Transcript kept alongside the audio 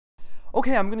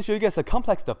Okay, I'm going to show you guys a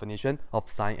complex definition of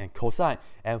sine and cosine.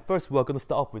 And first, we're going to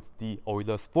start off with the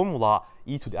Euler's formula.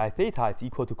 E to the I theta is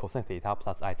equal to cosine theta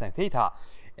plus I sine theta.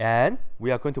 And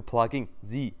we are going to plug in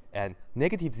z and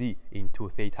negative z into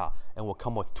theta. And we'll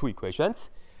come up with two equations.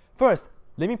 First,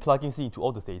 let me plug in z into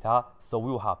all the theta. So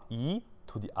we will have e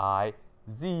to the I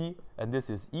z. And this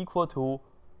is equal to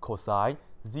cosine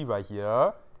z right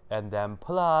here. And then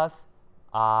plus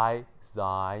I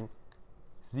sine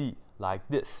z like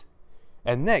this.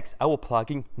 And next, I will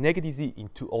plug in negative z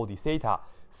into all the theta.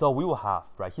 So we will have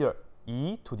right here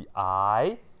e to the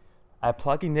I. I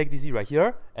plug in negative z right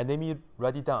here, and let me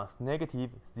write it down as negative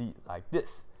z like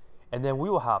this. And then we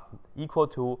will have equal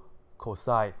to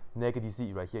cosine negative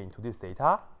z right here into this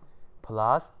theta,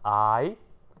 plus I,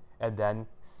 and then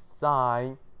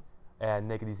sine and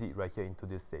negative z right here into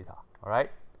this theta. All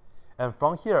right? And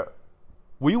from here,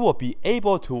 we will be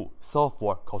able to solve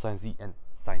for cosine z and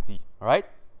sine z. All right?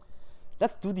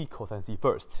 Let's do the cosine z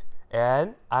first.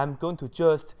 And I'm going to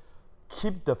just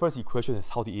keep the first equation as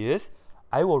how it is.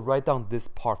 I will write down this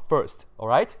part first, all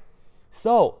right?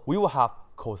 So we will have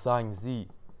cosine z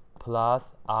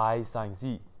plus I sine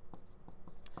z.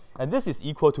 And this is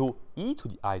equal to e to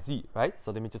the iz, right?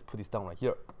 So let me just put this down right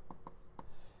here.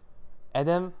 And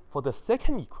then for the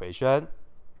second equation,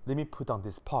 let me put down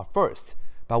this part first.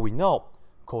 But we know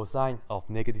cosine of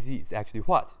negative z is actually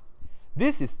what?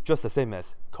 This is just the same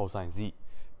as cosine z,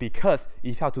 because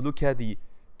if you have to look at the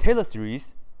Taylor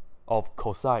series of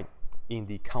cosine in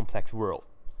the complex world,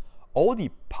 all the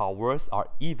powers are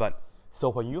even. So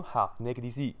when you have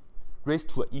negative z raised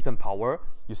to an even power,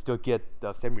 you still get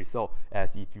the same result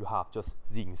as if you have just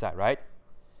z inside, right?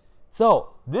 So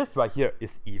this right here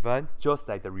is even, just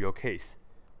like the real case.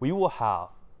 We will have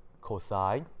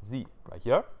cosine z right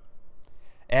here.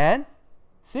 And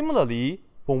similarly,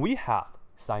 when we have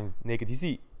sine negative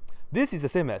z, this is the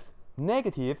same as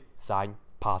negative sine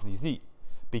positive z,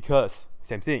 because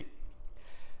same thing.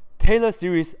 Taylor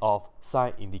series of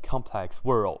sine in the complex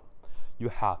world, you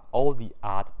have all the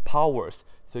odd powers,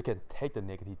 so you can take the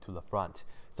negative to the front.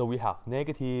 So we have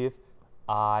negative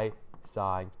I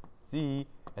sine z,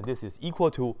 and this is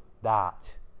equal to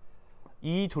that,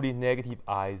 e to the negative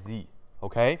iz,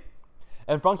 okay?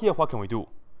 And from here, what can we do?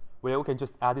 Well, we can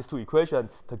just add these two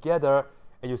equations together,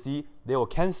 and you see they will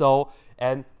cancel,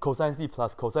 and cosine z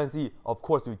plus cosine z, of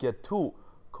course, we get 2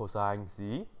 cosine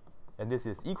z, and this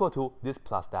is equal to this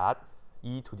plus that,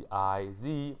 e to the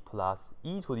iz plus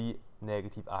e to the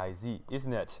negative iz,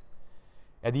 isn't it?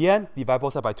 At the end, divide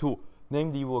both sides by 2,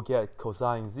 namely we'll get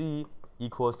cosine z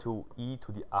equals to e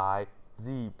to the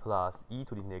iz plus e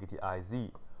to the negative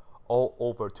iz all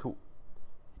over 2.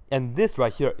 And this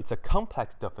right here is a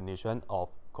complex definition of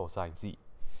cosine z.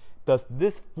 Does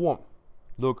this form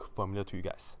look familiar to you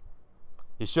guys?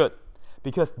 It should,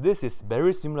 because this is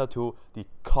very similar to the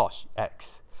cos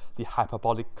x, the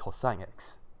hyperbolic cosine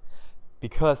x.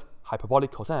 Because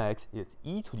hyperbolic cosine x is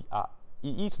e to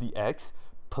the x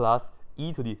plus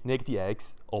e to the negative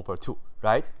x over 2,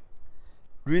 right?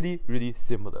 Really, really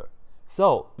similar.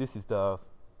 So this is the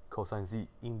cosine z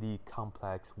in the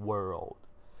complex world.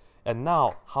 And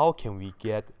now, how can we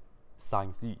get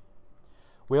sine z?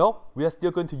 Well, we are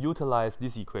still going to utilize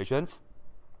these equations.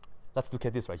 Let's look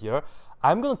at this right here.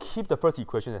 I'm going to keep the first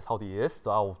equation as how it is,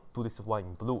 so I'll do this one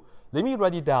in blue. Let me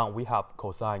write it down. We have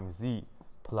cosine z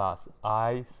plus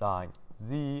I sine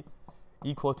z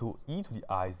equal to e to the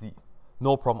iz.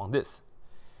 No problem on this.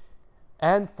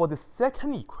 And for the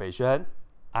second equation,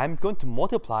 I'm going to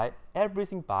multiply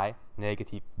everything by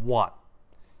negative 1,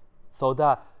 so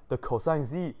that the cosine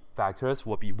z factors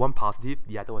will be one positive,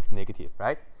 the other one is negative,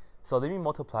 right? So let me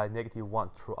multiply negative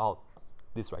 1 throughout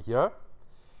this right here.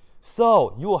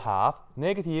 So you will have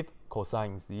negative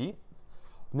cosine z.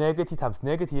 Negative times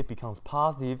negative becomes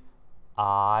positive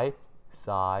I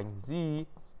sine z.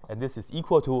 And this is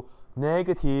equal to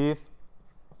negative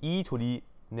e to the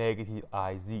negative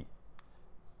iz.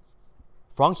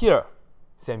 From here,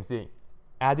 same thing.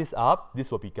 Add this up, this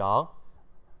will be gone.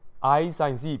 I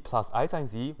sine z plus I sine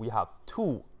z, we have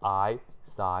 2I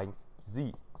sine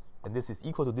z. And this is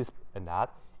equal to this and that,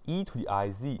 e to the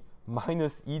iz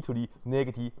minus e to the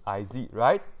negative iz,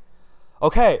 right?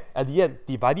 Okay, at the end,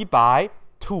 divided by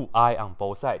 2i on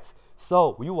both sides.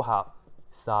 So we will have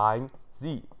sine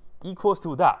z equals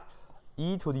to that,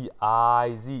 e to the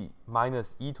iz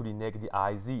minus e to the negative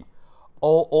iz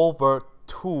all over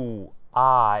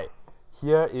 2i.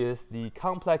 Here is the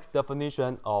complex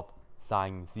definition of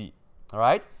sine z, all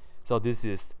right? So this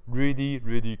is really,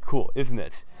 really cool, isn't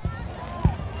it?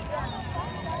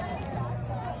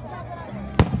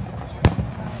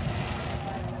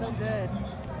 So good.